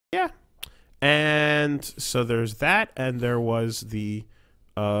Yeah. And so there's that, and there was the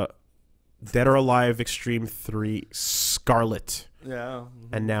Dead or Alive Extreme 3 Scarlet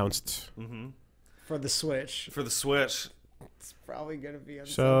announced. For the Switch. For the Switch. It's probably going to be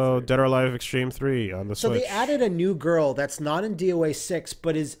uncensored. So Dead or Alive Extreme 3 on the Switch. So they added a new girl that's not in DOA 6,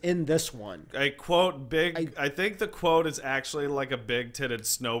 but is in this one. A quote, big... I think the quote is actually like a big-titted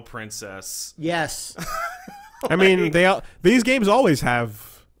snow princess. Yes. I mean, these games always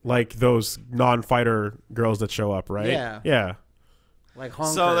have, like, those non-fighter girls that show up, right? Yeah. Yeah. Like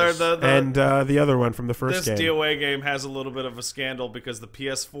honkers. So they're and the other one from the first game. This DOA game has a little bit of a scandal because the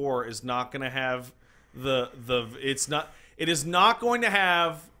PS4 is not going to have it is not going to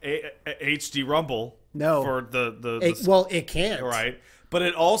have a HD Rumble. No. For it can't. Right. But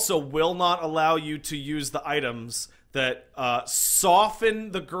it also will not allow you to use the items that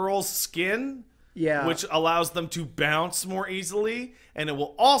soften the girl's skin. Yeah. Which allows them to bounce more easily, and it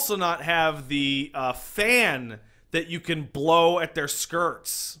will also not have the fan that you can blow at their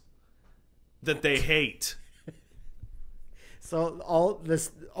skirts that they hate. So all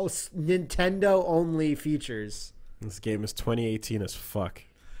Nintendo only features. This game is 2018 as fuck.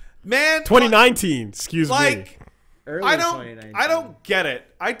 Man, 2019. Excuse me. Early I 2019. don't get it.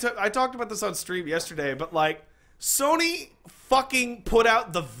 I talked about this on stream yesterday, but like Sony fucking put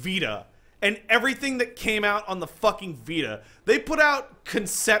out the Vita. And everything that came out on the fucking Vita. They put out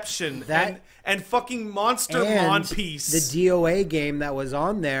Conception and fucking Monster Monpiece. The DOA game that was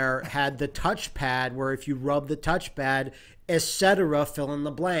on there had the touchpad where if you rub the touchpad, etc., fill in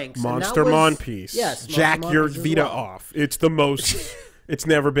the blanks. Monster Monpiece. Yes. Jack your Vita off. It's the most... It's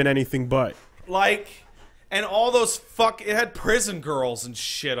never been anything but. Like, and all those it had prison girls and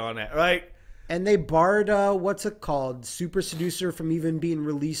shit on it. Like... And they barred, what's it called? Super Seducer from even being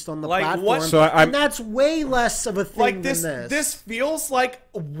released on the platform. What? So and that's way less of a thing than this. This feels like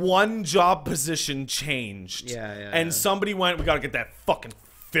one job position changed. And somebody went, we got to get that fucking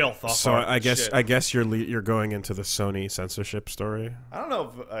filth off. So I guess you're going into the Sony censorship story. I don't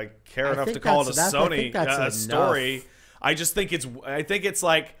know if I care enough to call it a Sony story. I just think it's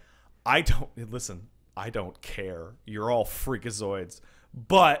like, I don't care. You're all freakazoids.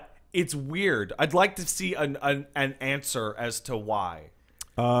 But it's weird. I'd like to see an answer as to why.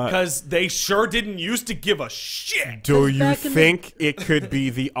 Because they sure didn't used to give a shit. Do you think it could be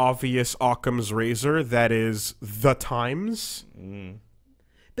the obvious Occam's razor that is the times?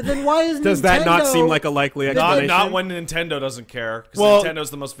 But then why is Does that not seem like a likely explanation? Not when Nintendo doesn't care. Because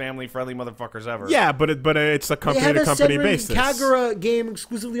Nintendo's the most family-friendly motherfuckers ever. Yeah, but it's a company-to-company basis. Kagura game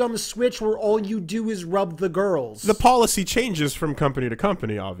exclusively on the Switch where all you do is rub the girls. The policy changes from company to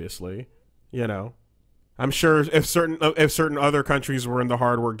company, obviously. You know, I'm sure if certain other countries were in the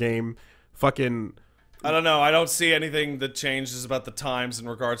hardware game, fucking... I don't know. I don't see anything that changes about the times in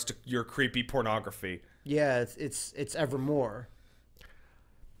regards to your creepy pornography. Yeah, it's ever more.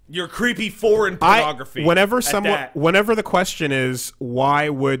 Your creepy foreign pornography. Whenever the question is why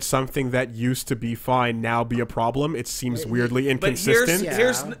would something that used to be fine now be a problem, it seems weirdly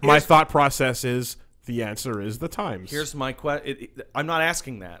inconsistent. My thought process is the answer is the times. Here's my question. I'm not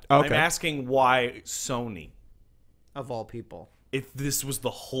asking that. Okay. I'm asking why Sony, of all people. If this was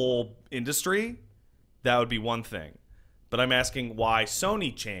the whole industry, that would be one thing. But I'm asking why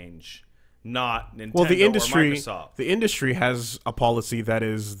Sony change. Not Nintendo or Microsoft. The industry has a policy that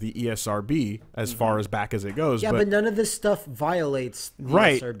is the ESRB as far as back as it goes. Yeah, but none of this stuff violates the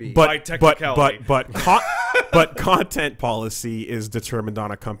ESRB. But content policy is determined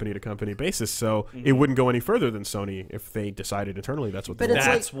on a company-to-company basis, so it wouldn't go any further than Sony if they decided internally that's what they want.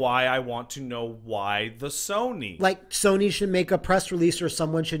 That's why I want to know why the Sony. Like, Sony should make a press release or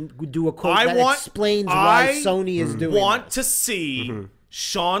someone should do a quote that explains why Sony is doing I want to see...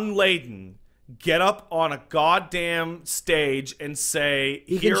 Sean Layden get up on a goddamn stage and say,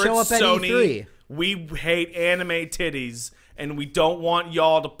 "Here at Sony, we hate anime titties, and we don't want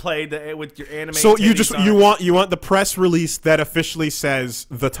y'all to play with your anime." So you want the press release that officially says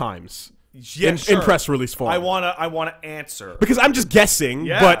the times. Yeah, in press release form. I wanna answer because I'm just guessing,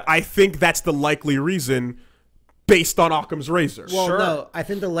 but I think that's the likely reason. Based on Occam's razor. Well, no, I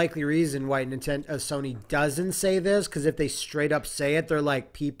think the likely reason why Sony doesn't say this, because if they straight up say it, they're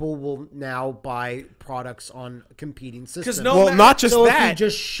like, people will now buy products on competing systems. Not just so that. If you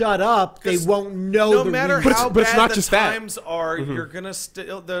just shut up, they won't know. No matter how bad the times that. are, you're gonna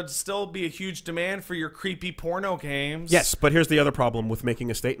there'll still be a huge demand for your creepy porno games. Yes, but here's the other problem with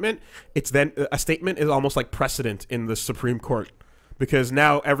making a statement. It's then a statement is almost like precedent in the Supreme Court, because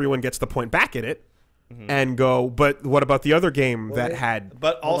now everyone gets to point back at it. And go, but what about the other game that had?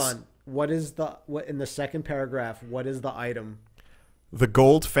 But also, hold on. What in the second paragraph? What is the item? the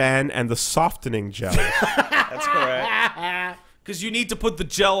gold fan, and the softening gel. That's correct. Because you need to put the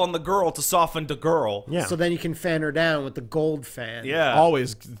gel on the girl to soften the girl. Yeah. So then you can fan her down with the gold fan. Yeah.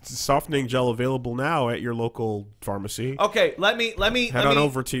 Always softening gel available now at your local pharmacy. Okay, let me head on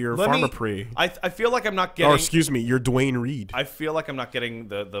over to your Pharmaprix. I feel like I'm not getting. Or excuse me, your Dwayne Reed. I feel like I'm not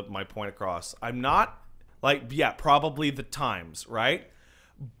getting my point across. I'm not probably the times, right?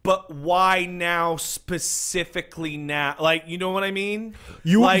 But why now, specifically now? Like, you know what I mean?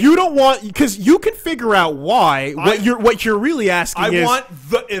 You don't want, because you can figure out why. What you're really asking is, I want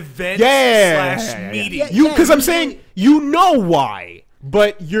the event / meeting. Because I'm saying you know why,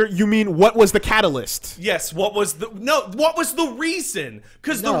 but you mean what was the catalyst? Yes. What was the reason?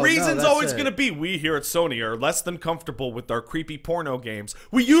 Because the reason's always going to be, we here at Sony are less than comfortable with our creepy porno games.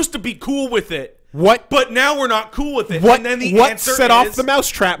 We used to be cool with it. But now we're not cool with it. And then the answer set off the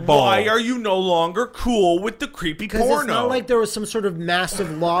mousetrap ball? Why are you no longer cool with the creepy porno? Because it's not like there was some sort of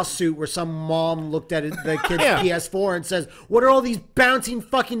massive lawsuit where some mom looked at the kid's PS4 and says, "What are all these bouncing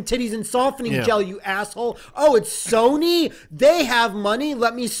fucking titties and softening gel, you asshole? Oh, it's Sony? They have money.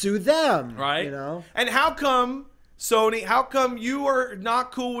 Let me sue them." Right. You know? And how come, Sony, how come you are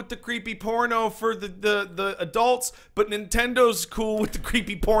not cool with the creepy porno for the adults, but Nintendo's cool with the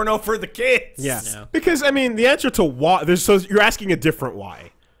creepy porno for the kids? Yeah. Because, I mean, the answer to why, so you're asking a different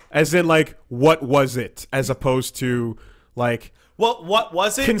why. As in, like, what was it? As opposed to, like... Well, what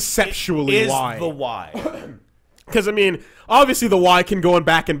was it? Conceptually, why? Is the why. Because, I mean, obviously the why can go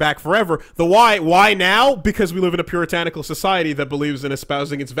back and back forever. The why now? Because we live in a puritanical society that believes in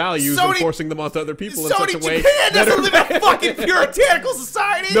espousing its values and forcing them onto other people in such a way. Japan doesn't live in a fucking puritanical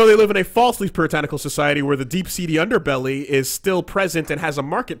society! No, they live in a falsely puritanical society where the deep-seedy underbelly is still present and has a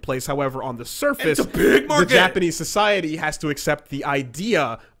marketplace. However, on the surface, it's a big market. The Japanese society has to accept the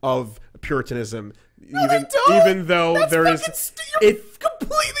idea of Puritanism. No, even though it's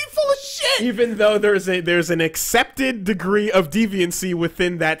completely full of shit. Even though there's an accepted degree of deviancy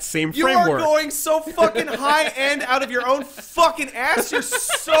within that same framework. You are going so fucking high end out of your own fucking ass. You're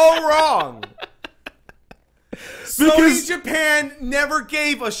so wrong. Sony Japan never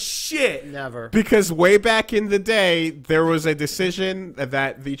gave a shit. Never. Because way back in the day, there was a decision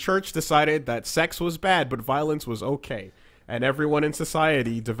that the church decided that sex was bad, but violence was okay. And everyone in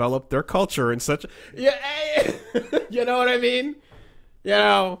society developed their culture in such... Yeah, you know what I mean? You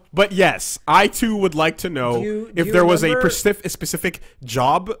know? But yes, I too would like to know if there was a specific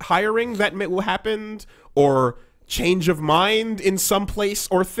job hiring that happened, or change of mind in some place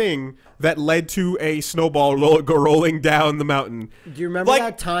or thing that led to a snowball rolling down the mountain. Do you remember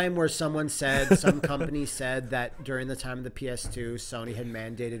that time where some company said that during the time of the PS2, Sony had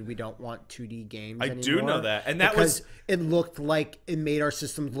mandated we don't want 2D games anymore? I do know that. And that because it looked like it made our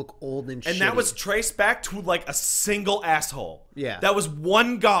systems look old and shitty. And that was traced back to like a single asshole. Yeah. That was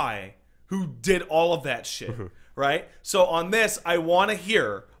one guy who did all of that shit. Right? So on this, I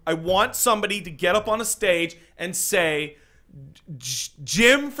want somebody to get up on a stage and say,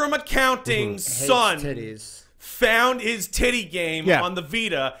 Jim from accounting's son found his titty game on the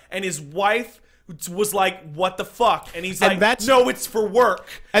Vita, and his wife was like, "What the fuck?" And he's like, "No, it's for work."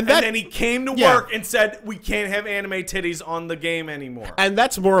 And then he came to work and said, "We can't have anime titties on the game anymore." And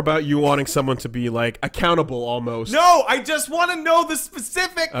that's more about you wanting someone to be like accountable almost. No, I just want to know the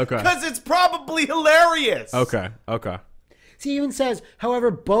specific because it's probably hilarious. Okay. He even says,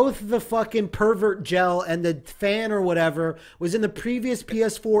 however, both the fucking pervert gel and the fan or whatever was in the previous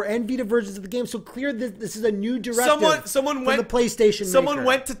PS4 and Vita versions of the game. So clear that this is a new directive someone went, the PlayStation Someone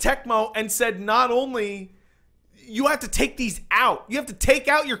went to Tecmo and said, not only you have to take these out, you have to take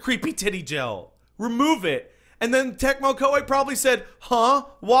out your creepy titty gel, remove it. And then Tecmo Koei probably said, huh?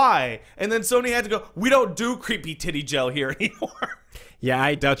 Why? And then Sony had to go, we don't do creepy titty gel here anymore. Yeah,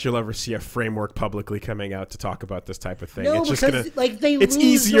 I doubt you'll ever see a framework publicly coming out to talk about this type of thing. No, it's just because they it's lose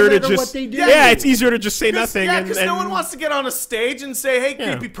easier no to just what they do. it's easier to just say nothing. Yeah, because no one wants to get on a stage and say, "Hey,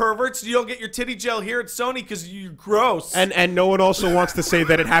 creepy perverts, you don't get your titty gel here at Sony because you're gross." And no one also wants to say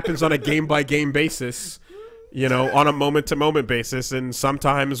that it happens on a game by game basis. You know, on a moment-to-moment basis, and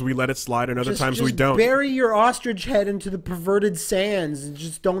sometimes we let it slide, and other times we don't. Bury your ostrich head into the perverted sands and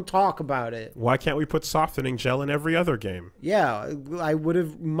just don't talk about it. Why can't we put softening gel in every other game? Yeah, I would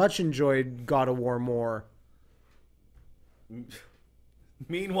have much enjoyed God of War more.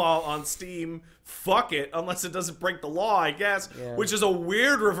 Meanwhile, on Steam, fuck it, unless it doesn't break the law, I guess, which is a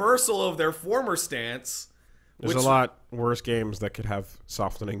weird reversal of their former stance. There's a lot worse games that could have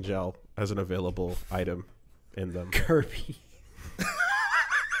softening gel as an available item in them. Kirby.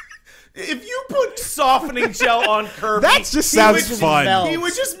 If you put softening gel on Kirby, that just sounds fun. He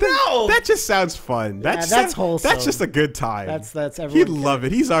would just melt. That just sounds fun. That's wholesome. That's just a good time. That's everyone. He'd love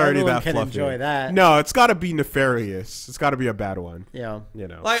it. He's already that can fluffy. Enjoy that. No, it's got to be nefarious. It's got to be a bad one. Yeah, you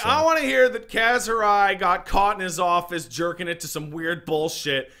know. Like, so. I want to hear that Kaz Hirai got caught in his office jerking it to some weird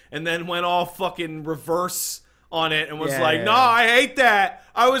bullshit, and then went all fucking reverse on it and was no, I hate that.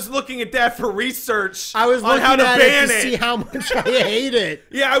 I was looking at that for research. I was looking on how to at ban it to see how much I hate it.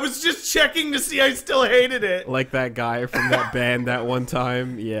 Yeah, I was just checking to see I still hated it. Like that guy from that band that one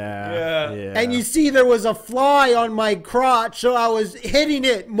time. Yeah. And you see there was a fly on my crotch, so I was hitting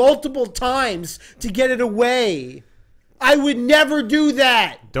it multiple times to get it away. I would never do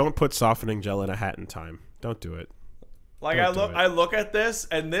that. Don't put softening gel in a hat in time. Don't do it. Like, I look at this,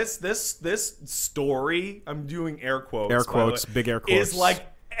 and this story, I'm doing air quotes, big air quotes, is like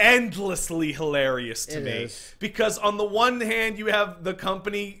endlessly hilarious to me. Because on the one hand, you have the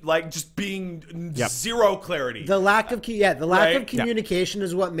company like just being zero clarity. The lack of of communication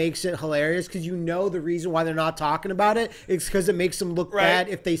is what makes it hilarious, because you know the reason why they're not talking about it is because it makes them look bad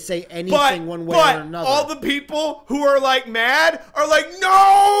if they say anything one way or another. All the people who are like mad are like,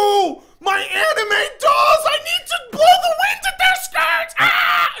 no! My anime dolls! I need to blow the wind at their skirts!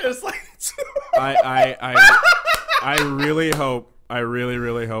 Ah! It's like I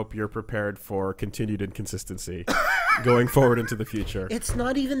really hope you're prepared for continued inconsistency going forward into the future. It's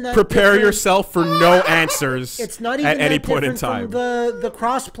not even that. Prepare yourself for no answers. It's not even at any that point in time. From the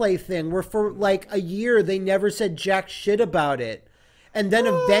crossplay thing, where for like a year they never said jack shit about it. And then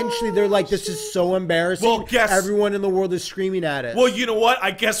eventually they're like, this is so embarrassing. Well, everyone in the world is screaming at it. Well, you know what?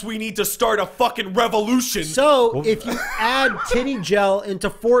 I guess we need to start a fucking revolution. So if you add titty gel into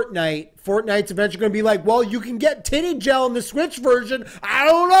Fortnite's eventually going to be like, well, you can get titty gel in the Switch version. I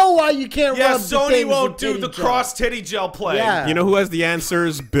don't know why you can't rub the Sony things won't with do the cross titty gel play. Yeah. You know who has the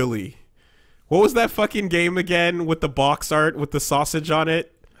answers? Billy. What was that fucking game again with the box art with the sausage on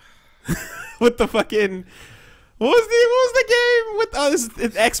it? With the fucking... What was the game with this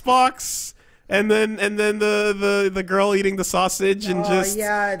Xbox and then the girl eating the sausage and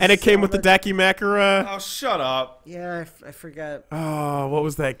and it came with the Dakimakura. Oh, shut up! Yeah, I forget. Oh, what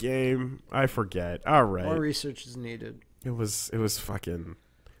was that game? I forget. All right, more research is needed. It was fucking.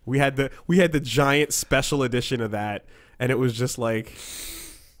 We had the giant special edition of that, and it was just like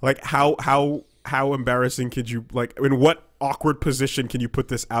how embarrassing could you in what awkward position can you put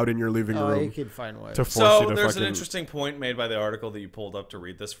this out in your living room? You could find ways. So there's an interesting point made by the article that you pulled up to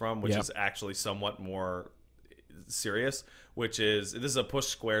read this from, which is actually somewhat more serious, which is, this is a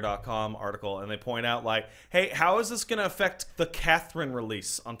pushsquare.com article, and they point out like, hey, how is this going to affect the Catherine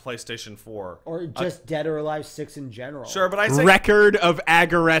release on PlayStation 4? Or just Dead or Alive 6 in general. Sure, but I say... Record of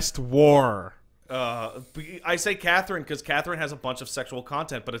Agarest War. I say Catherine because Catherine has a bunch of sexual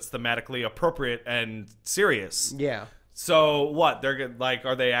content, but it's thematically appropriate and serious. Yeah. So what? They're like,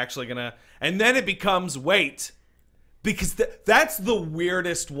 are they actually gonna? And then it becomes because that's the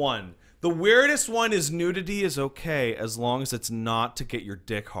weirdest one. The weirdest one is nudity is okay as long as it's not to get your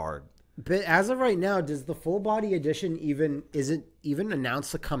dick hard. But as of right now, does the full body edition isn't even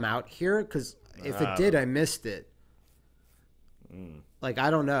announced to come out here? Because if it did, I missed it. Like, I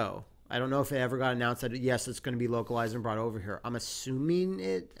don't know. I don't know if it ever got announced that, yes, it's going to be localized and brought over here. I'm assuming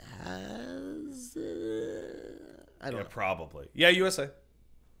it has. I don't know. Probably. Yeah, USA.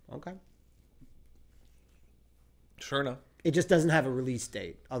 Okay. Sure enough. It just doesn't have a release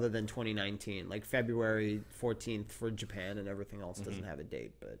date other than 2019. Like February 14th for Japan, and everything else doesn't have a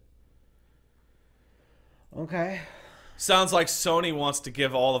date. But okay. Sounds like Sony wants to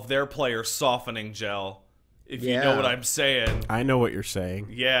give all of their players softening gel. If you know what I'm saying. I know what you're saying.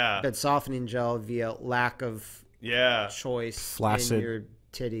 Yeah. But softening gel via lack of choice in your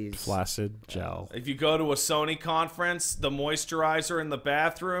titties. Flaccid gel. If you go to a Sony conference, the moisturizer in the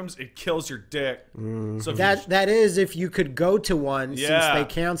bathrooms, it kills your dick. So that is if you could go to one since they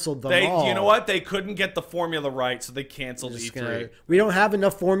canceled them all. You know what? They couldn't get the formula right, so they canceled E3. We don't have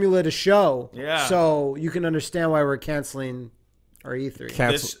enough formula to show. Yeah. So you can understand why we're canceling our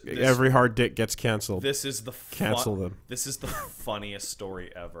E3. Every hard dick gets canceled. This is the cancel them. This is the funniest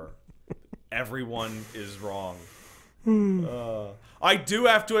story ever. Everyone is wrong. I do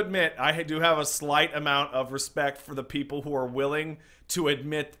have to admit, I do have a slight amount of respect for the people who are willing to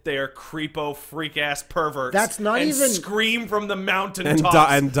admit they're creepo freak-ass perverts. That's not even... scream from the mountaintops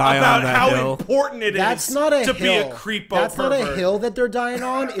and die about on that how hill. Important it That's is not a to hill. be a creepo That's pervert. not a hill that they're dying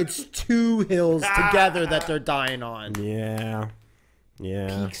on. It's two hills together that they're dying on. Yeah.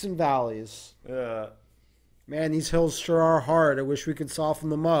 Peaks and valleys. Yeah. Man, these hills sure are hard. I wish we could soften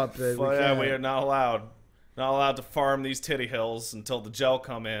them up. But we are not allowed. Not allowed to farm these titty hills until the gel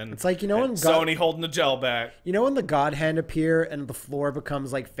come in. It's like, you know, when Sony holding the gel back. You know when the God Hand appear and the floor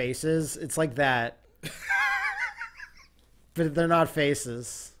becomes like faces? It's like that. But they're not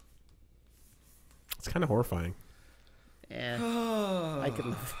faces. It's kind of horrifying. Yeah. I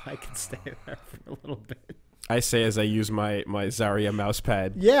could stay there for a little bit. I say as I use my Zarya mouse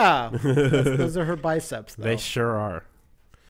pad. Yeah. Those are her biceps, though. They sure are.